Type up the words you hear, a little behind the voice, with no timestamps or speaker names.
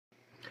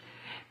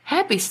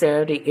Happy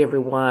Saturday,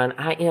 everyone.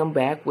 I am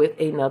back with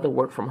another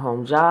work from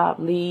home job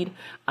lead.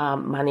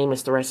 My name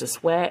is Theresa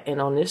Sweat, and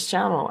on this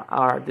channel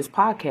or this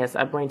podcast,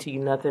 I bring to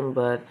you nothing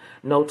but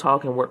no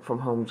talking work from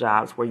home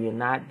jobs where you're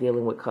not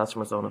dealing with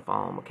customers on the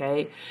phone,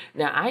 okay?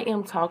 Now, I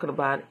am talking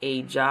about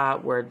a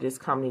job where this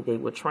company, they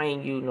will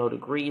train you, no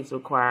degrees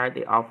required,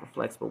 they offer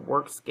flexible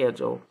work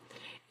schedule.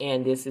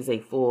 And this is a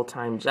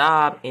full-time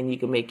job, and you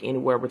can make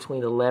anywhere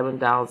between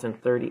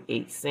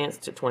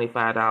 $11.38 to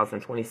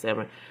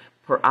 $25.27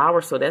 per hour.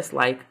 So that's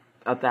like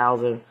up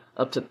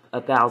to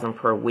 1,000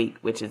 per week,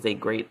 which is a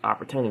great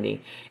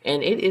opportunity.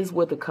 And it is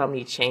with the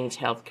company Change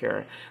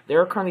Healthcare.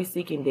 They're currently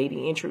seeking data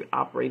entry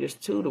operators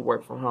too to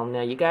work from home.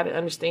 Now you got to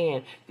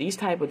understand these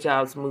type of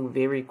jobs move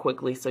very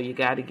quickly, so you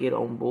got to get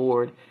on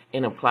board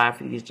and apply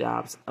for these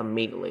jobs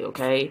immediately.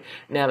 Okay.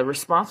 Now the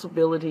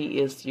responsibility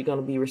is you're going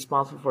to be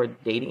responsible for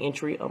data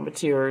entry of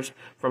materials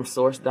from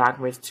source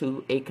documents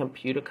to a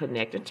computer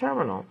connected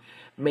terminal.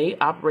 May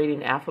operate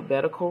in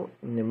alphabetical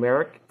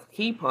numeric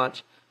key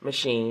punch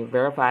machine,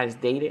 verifies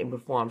data and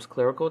performs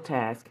clerical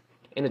tasks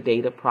in a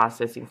data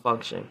processing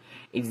function,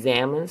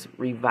 examines,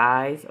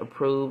 revise,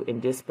 approve,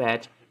 and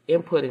dispatch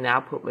input and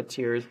output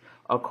materials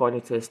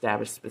according to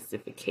established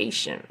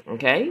specification.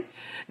 Okay?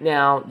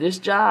 Now, this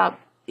job,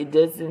 it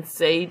doesn't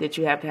say that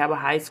you have to have a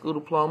high school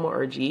diploma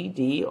or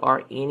GED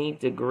or any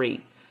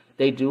degree.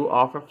 They do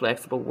offer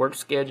flexible work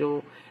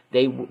schedule.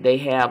 They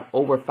have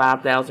over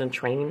 5,000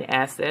 training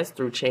assets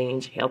through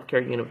Change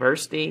Healthcare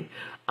University.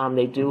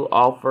 They do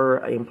offer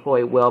an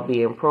employee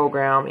well-being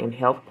program and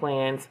health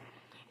plans.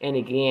 And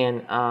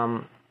again,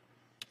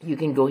 you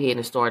can go ahead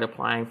and start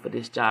applying for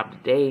this job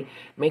today.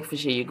 Make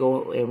sure you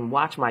go and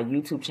watch my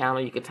YouTube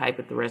channel. You can type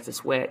it Theresa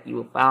Sweat. You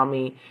will find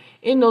me.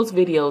 In those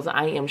videos,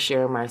 I am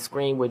sharing my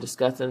screen. We're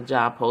discussing the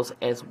job post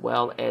as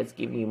well as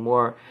giving you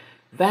more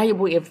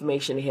valuable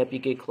information to help you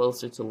get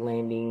closer to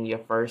landing your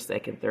first,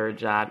 second, third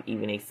job,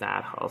 even a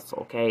side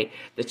hustle, okay?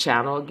 The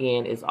channel,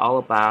 again, is all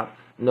about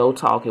no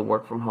talking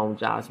work from home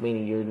jobs,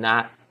 meaning you're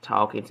not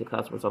talking to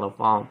customers on the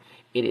phone.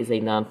 It is a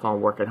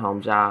non-phone work at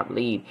home job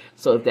lead.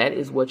 So if that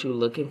is what you're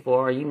looking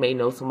for, or you may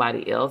know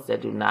somebody else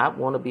that do not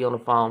want to be on the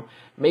phone,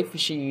 make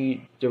sure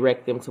you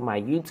direct them to my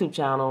YouTube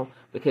channel,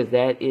 because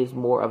that is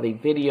more of a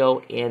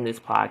video and this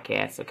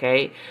podcast,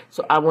 okay?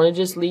 So I want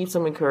to just leave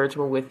some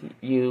encouragement with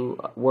you,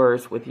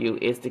 words with you,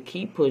 is to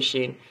keep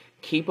pushing,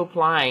 keep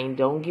applying,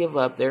 don't give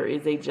up. There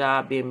is a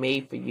job being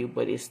made for you,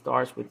 but it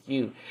starts with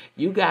you.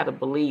 You got to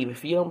believe.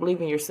 If you don't believe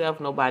in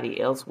yourself,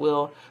 nobody else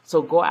will.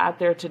 So go out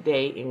there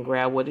today and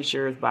grab what is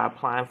yours by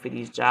applying for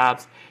these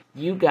jobs.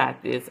 You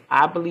got this.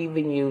 I believe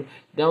in you.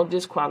 Don't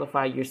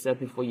disqualify yourself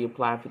before you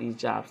apply for these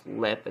jobs.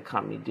 Let the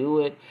company do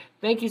it.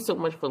 Thank you so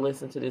much for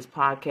listening to this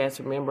podcast.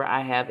 Remember,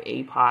 I have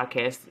a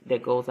podcast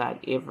that goes out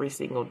every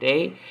single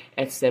day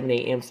at 7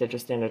 a.m. Central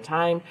Standard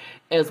Time,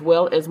 as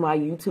well as my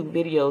YouTube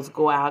videos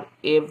go out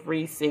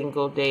every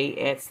single day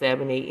at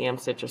 7 a.m.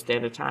 Central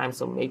Standard Time.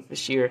 So make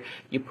sure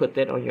you put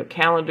that on your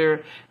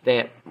calendar,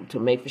 to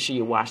make sure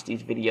you watch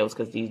these videos,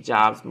 because these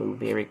jobs move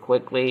very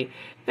quickly.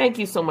 Thank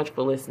you so much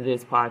for listening to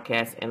this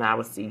podcast, and I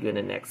will see you in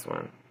the next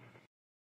one.